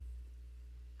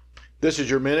This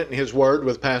is your Minute in His Word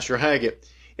with Pastor Haggett.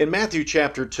 In Matthew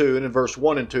chapter 2 and in verse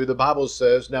 1 and 2, the Bible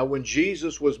says, "Now when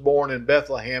Jesus was born in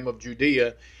Bethlehem of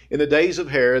Judea in the days of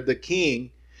Herod the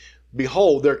king,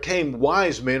 behold, there came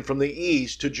wise men from the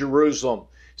east to Jerusalem,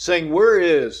 saying, Where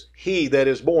is he that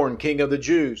is born King of the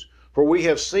Jews? For we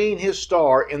have seen his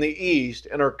star in the east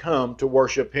and are come to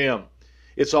worship him."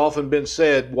 It's often been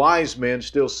said, wise men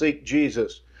still seek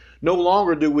Jesus. No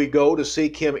longer do we go to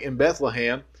seek him in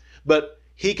Bethlehem, but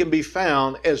he can be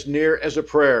found as near as a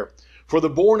prayer. For the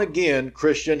born again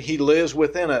Christian, he lives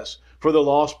within us. For the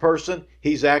lost person,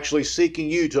 he's actually seeking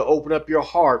you to open up your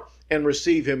heart and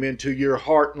receive him into your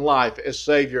heart and life as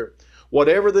Savior.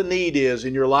 Whatever the need is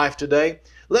in your life today,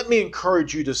 let me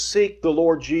encourage you to seek the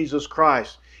Lord Jesus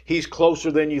Christ. He's closer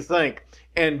than you think.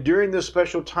 And during this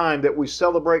special time that we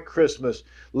celebrate Christmas,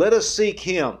 let us seek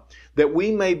him that we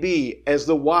may be as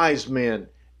the wise men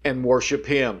and worship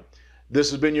him. This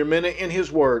has been your Minute in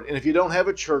His Word. And if you don't have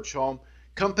a church home,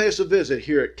 come pay us a visit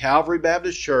here at Calvary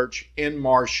Baptist Church in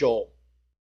Marshall.